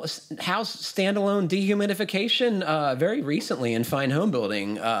 on a whole house standalone dehumidification very recently in Fine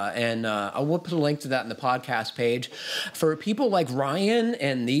Homebuilding, and we'll put a link to that in the podcast page. For people like Ryan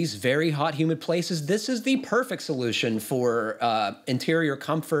and these very hot, humid places, this is the perfect solution for interior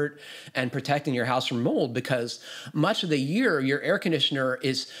comfort and protecting your house from mold, because much of the year your air conditioner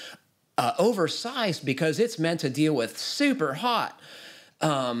is oversized because it's meant to deal with super hot.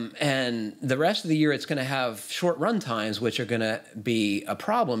 And the rest of the year, it's going to have short run times, which are going to be a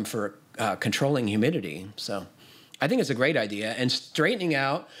problem for controlling humidity. So I think it's a great idea. And straightening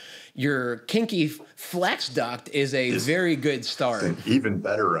out your kinky flex duct is a very good start. It's an even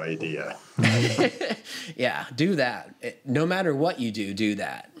better idea. Yeah, do that. No matter what you do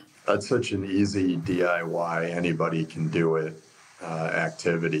that. That's such an easy DIY. Anybody can do it.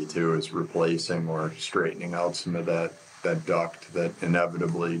 Activity, too, is replacing or straightening out some of that duct that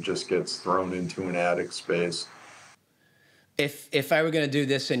inevitably just gets thrown into an attic space. If I were going to do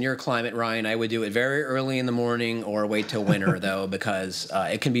this in your climate, Ryan, I would do it very early in the morning or wait till winter, though, because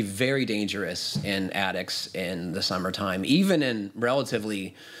it can be very dangerous in attics in the summertime, even in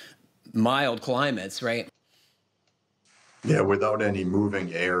relatively mild climates, right? Yeah, without any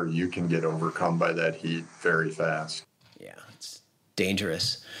moving air, you can get overcome by that heat very fast. Yeah, it's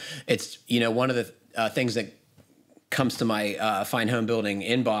dangerous. It's, one of the things that comes to my Fine Homebuilding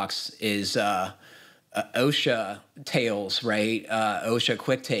inbox is OSHA tails, right? OSHA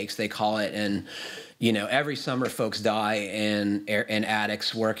quick takes, they call it. And, every summer folks die in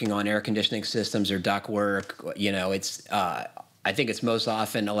attics working on air conditioning systems or duct work. It's I think it's most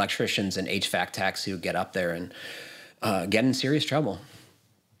often electricians and HVAC techs who get up there and get in serious trouble.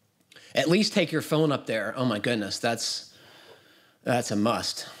 At least take your phone up there. Oh my goodness, that's a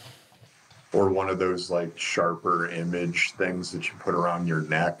must. Or one of those like sharper image things that you put around your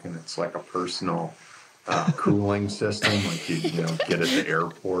neck, and it's like a personal cooling system, like you get at the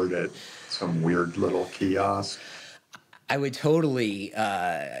airport at some weird little kiosk. I would totally,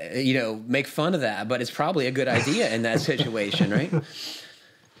 make fun of that, but it's probably a good idea in that situation, right?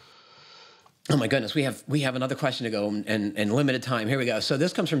 Oh my goodness, we have another question to go and limited time. Here we go. So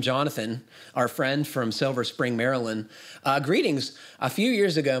this comes from Jonathan, our friend from Silver Spring, Maryland. Greetings. A few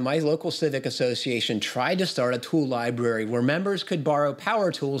years ago, my local civic association tried to start a tool library where members could borrow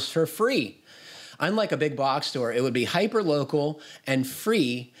power tools for free. Unlike a big box store, it would be hyper-local and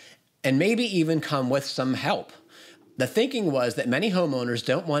free, and maybe even come with some help. The thinking was that many homeowners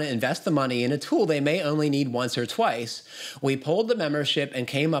don't want to invest the money in a tool they may only need once or twice. We polled the membership and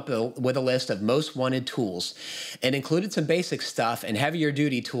came up with a list of most wanted tools. It included some basic stuff and heavier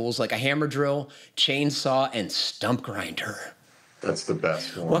duty tools like a hammer drill, chainsaw, and stump grinder. That's the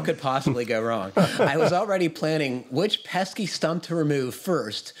best one. What could possibly go wrong? I was already planning which pesky stump to remove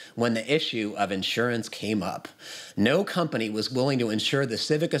first when the issue of insurance came up. No company was willing to insure the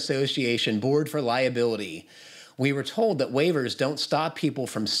Civic Association Board for liability. We were told that waivers don't stop people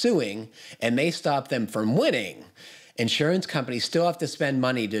from suing and may stop them from winning. Insurance companies still have to spend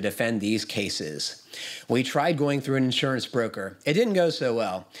money to defend these cases. We tried going through an insurance broker. It didn't go so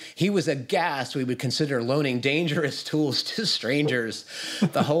well. He was aghast we would consider loaning dangerous tools to strangers.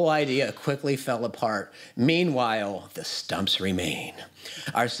 The whole idea quickly fell apart. Meanwhile, the stumps remain.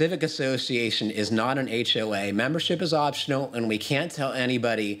 Our civic association is not an HOA. Membership is optional, and we can't tell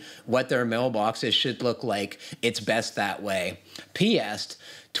anybody what their mailboxes should look like. It's best that way. P.S.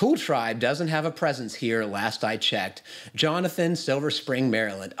 Tool Tribe doesn't have a presence here, last I checked. Jonathan, Silver Spring,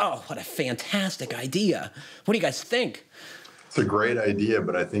 Maryland. Oh, what a fantastic idea. What do you guys think? It's a great idea,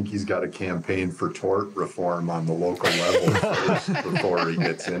 but I think he's got to campaign for tort reform on the local level first before he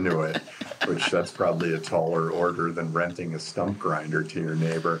gets into it, which that's probably a taller order than renting a stump grinder to your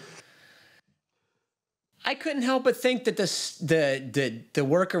neighbor. I couldn't help but think that the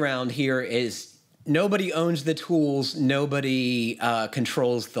workaround here is nobody owns the tools, nobody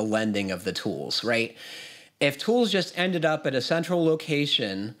controls the lending of the tools, right? If tools just ended up at a central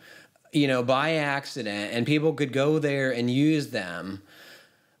location, by accident, and people could go there and use them,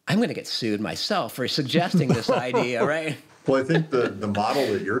 I'm going to get sued myself for suggesting this idea, right? Well, I think the model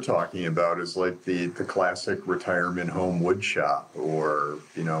that you're talking about is like the classic retirement home wood shop or,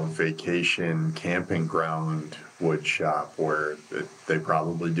 vacation camping ground wood shop where they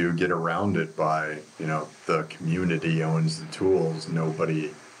probably do get around it by, the community owns the tools.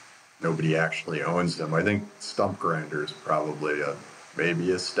 Nobody actually owns them. I think stump grinder is probably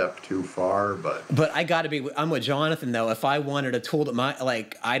maybe a step too far, but I got to be. I'm with Jonathan though. If I wanted a tool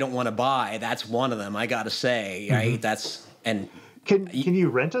that I don't want to buy, that's one of them. I got to say, right? Mm-hmm. That's and can you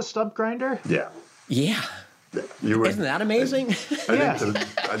rent a stump grinder? Yeah. Isn't that amazing?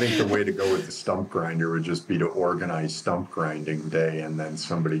 I think the way to go with the stump grinder would just be to organize stump grinding day, and then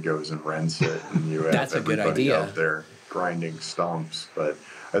somebody goes and rents it, and you have that's a good everybody idea. out there grinding stumps. But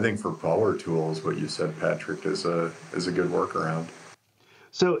I think for power tools, what you said, Patrick, is a good workaround.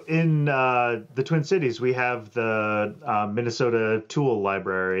 So in the Twin Cities, we have the Minnesota Tool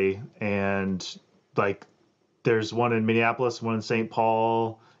Library, and there's one in Minneapolis, one in St.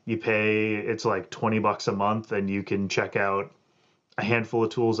 Paul. You pay, it's like $20 a month, and you can check out a handful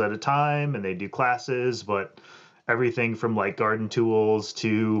of tools at a time, and they do classes, but everything from garden tools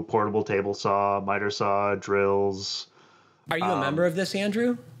to portable table saw, miter saw, drills. Are you a member of this,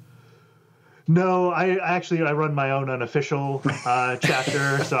 Andrew? No, I run my own unofficial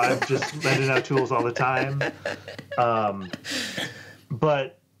chapter, so I'm just lending out tools all the time.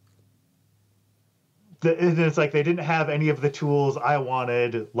 But it's like they didn't have any of the tools I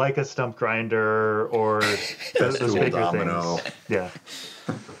wanted, like a stump grinder or those bigger domino things. Yeah.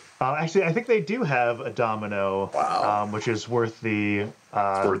 Actually, I think they do have a domino, wow. Which is worth the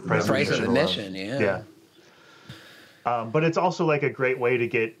price of admission. Yeah. But it's also a great way to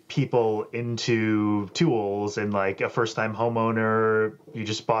get people into tools, and a first-time homeowner, you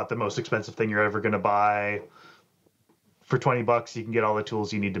just bought the most expensive thing you're ever going to buy. For $20, you can get all the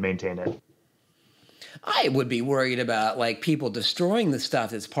tools you need to maintain it. I would be worried about people destroying the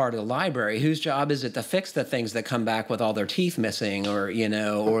stuff that's part of the library. Whose job is it to fix the things that come back with all their teeth missing, or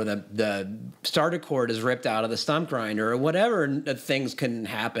or the starter cord is ripped out of the stump grinder, or whatever things can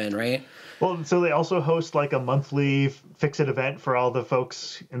happen, right? Well, so they also host a monthly fix-it event for all the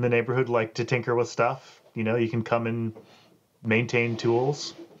folks in the neighborhood to tinker with stuff. You can come and maintain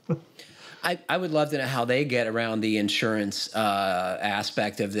tools. I would love to know how they get around the insurance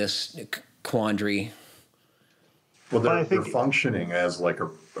aspect of this quandary. Well, they're functioning as a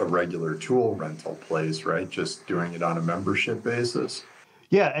a regular tool rental place, right? Just doing it on a membership basis.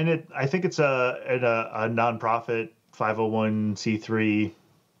 Yeah, and I think it's a nonprofit 501c3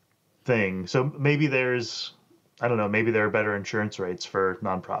 thing. So maybe there's, I don't know, maybe there are better insurance rates for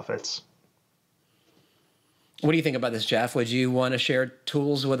nonprofits. What do you think about this, Jeff? Would you want to share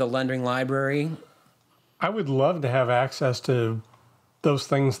tools with a lending library? I would love to have access to those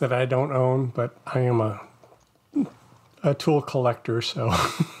things that I don't own, but I am a tool collector, so.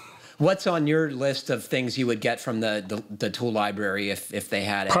 What's on your list of things you would get from the tool library if they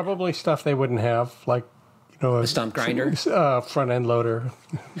had it? Probably stuff they wouldn't have, like, you know, A stump grinder? Front end loader,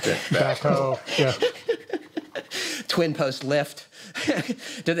 backhoe, yeah. Twin post lift.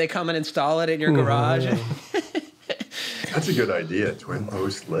 Did they come and install it in your garage? Yeah. That's a good idea. Twin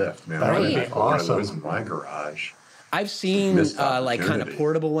post lift, man. That I would would be have one of awesome. those in my garage. I've seen Missed like kind of opportunity.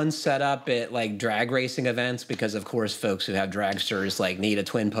 portable ones set up at like drag racing events because of course folks who have dragsters like need a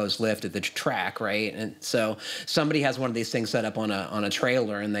twin post lift at the track, right? And so somebody has one of these things set up on a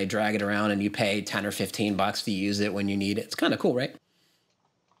trailer and they drag it around and you pay 10 or 15 bucks to use it when you need it. It's kind of cool, right?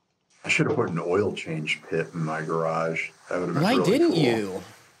 I should have put an oil change pit in my garage. That would have been Why really didn't cool. you?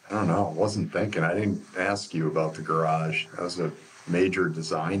 I don't know. I wasn't thinking. I didn't ask you about the garage. That was a major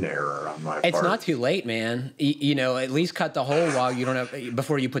design error on my part. It's not too late, man. You know, at least cut the hole while you don't have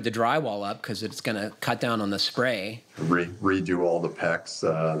before you put the drywall up because it's going to cut down on the spray. Redo all the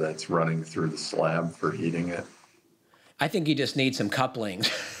PEX that's running through the slab for heating it. I think you just need some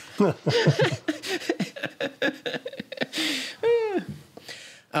couplings.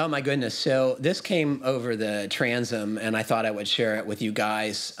 Oh my goodness. So this came over the transom and I thought I would share it with you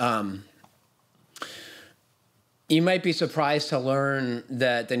guys. You might be surprised to learn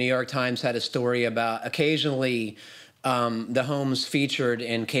that the New York Times had a story about occasionally the homes featured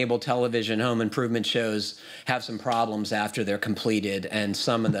in cable television home improvement shows have some problems after they're completed, and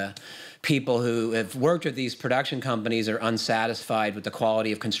some of the people who have worked with these production companies are unsatisfied with the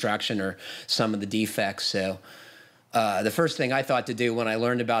quality of construction or some of the defects. So the first thing I thought to do when I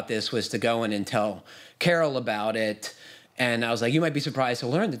learned about this was to go in and tell Carol about it. And I was like, you might be surprised to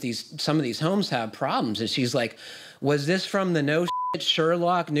learn that some of these homes have problems. And she's like, was this from the no shit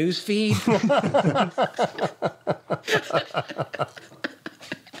Sherlock news feed?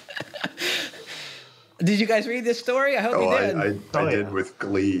 Did you guys read this story? I hope you did. I did with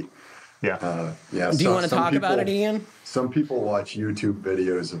glee. Yeah. Yeah. Do you want to talk about it, Ian? Some people watch YouTube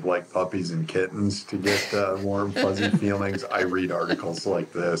videos of like puppies and kittens to get warm, fuzzy feelings. I read articles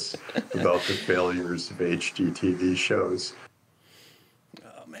like this about the failures of HGTV shows.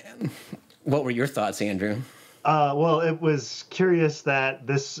 Oh, man. What were your thoughts, Andrew? Well, it was curious that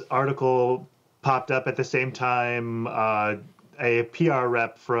this article popped up at the same time a PR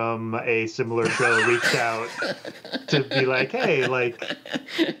rep from a similar show reached out to be like, hey, like,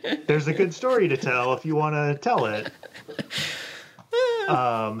 there's a good story to tell if you want to tell it.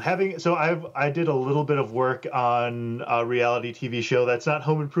 I did a little bit of work on a reality TV show that's not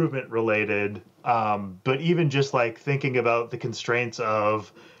home improvement related, but even just like thinking about the constraints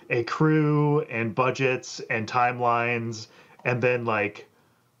of a crew and budgets and timelines, and then like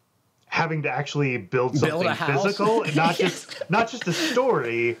having to actually build something a house. physical, and not Yes. not just a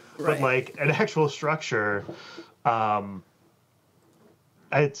story, but Right. like an actual structure.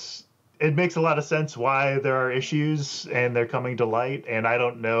 It makes a lot of sense why there are issues and they're coming to light, and I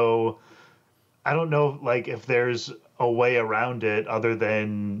don't know like if there's a way around it other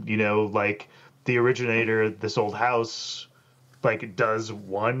than, you know, like the originator of this old house like does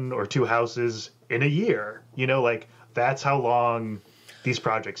 1 or 2 houses in a year, you know, like that's how long these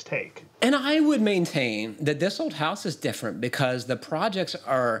projects take. And I would maintain that this old house is different because the projects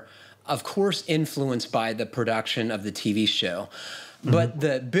are, of course, influenced by the production of the TV show. But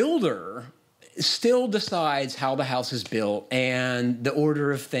the builder still decides how the house is built and the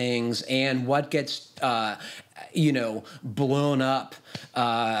order of things and what gets, blown up.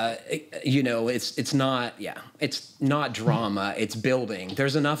 It's not drama. It's building.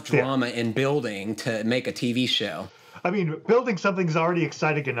 There's enough drama in building to make a TV show. I mean, building something's already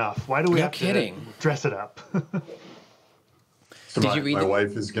exciting enough. Why do we have kidding. to dress it up? So Did you read my it?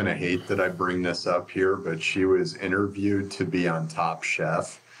 wife is going to hate that I bring this up here, but she was interviewed to be on Top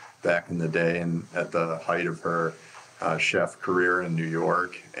Chef back in the day and at the height of her chef career in New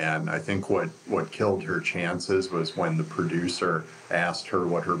York. And I think what killed her chances was when the producer asked her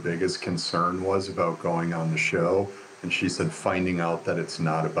what her biggest concern was about going on the show. And she said, finding out that it's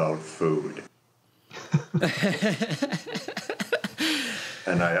not about food.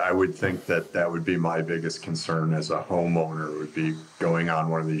 And I would think that would be my biggest concern as a homeowner, would be going on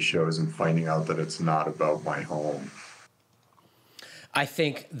one of these shows and finding out that it's not about my home. I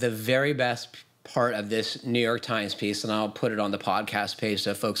think the very best part of this New York Times piece, and I'll put it on the podcast page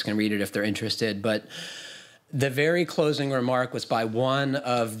so folks can read it if they're interested, but the very closing remark was by one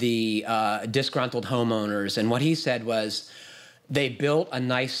of the disgruntled homeowners, and what he said was they built a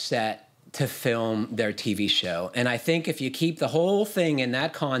nice set to film their TV show. And I think if you keep the whole thing in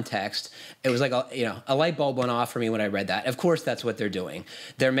that context, it was like a light bulb went off for me when I read that. Of course, that's what they're doing.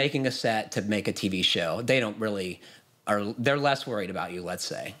 They're making a set to make a TV show. They don't really they're less worried about you, let's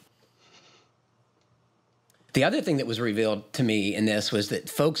say. The other thing that was revealed to me in this was that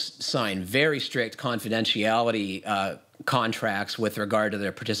folks sign very strict confidentiality contracts with regard to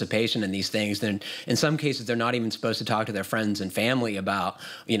their participation in these things. And in some cases, they're not even supposed to talk to their friends and family about,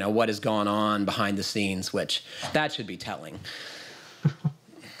 what has gone on behind the scenes, which that should be telling.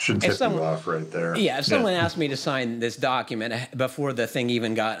 Should tip you off right there. Yeah, if someone asked me to sign this document before the thing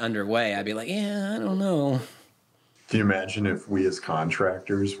even got underway, I'd be like, yeah, I don't know. Can you imagine if we as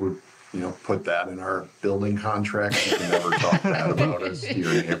contractors would put that in our building contracts? You can never talk bad about us to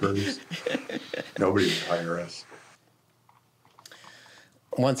your neighbors. Nobody would hire us.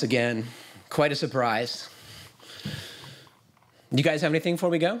 Once again, quite a surprise. You guys have anything before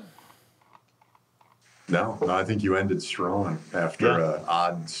we go? No, I think you ended strong after an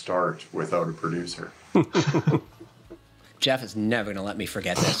odd start without a producer. Jeff is never going to let me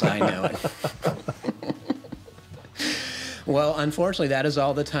forget this. I know it. Well, unfortunately, that is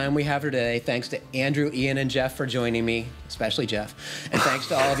all the time we have for today. Thanks to Andrew, Ian, and Jeff for joining me, especially Jeff. And thanks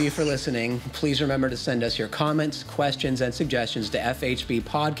to all of you for listening. Please remember to send us your comments, questions, and suggestions to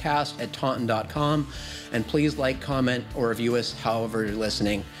fhbpodcast@taunton.com. And please like, comment, or review us however you're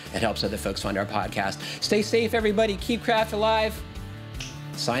listening. It helps other folks find our podcast. Stay safe, everybody. Keep craft alive.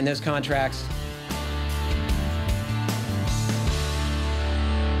 Sign those contracts.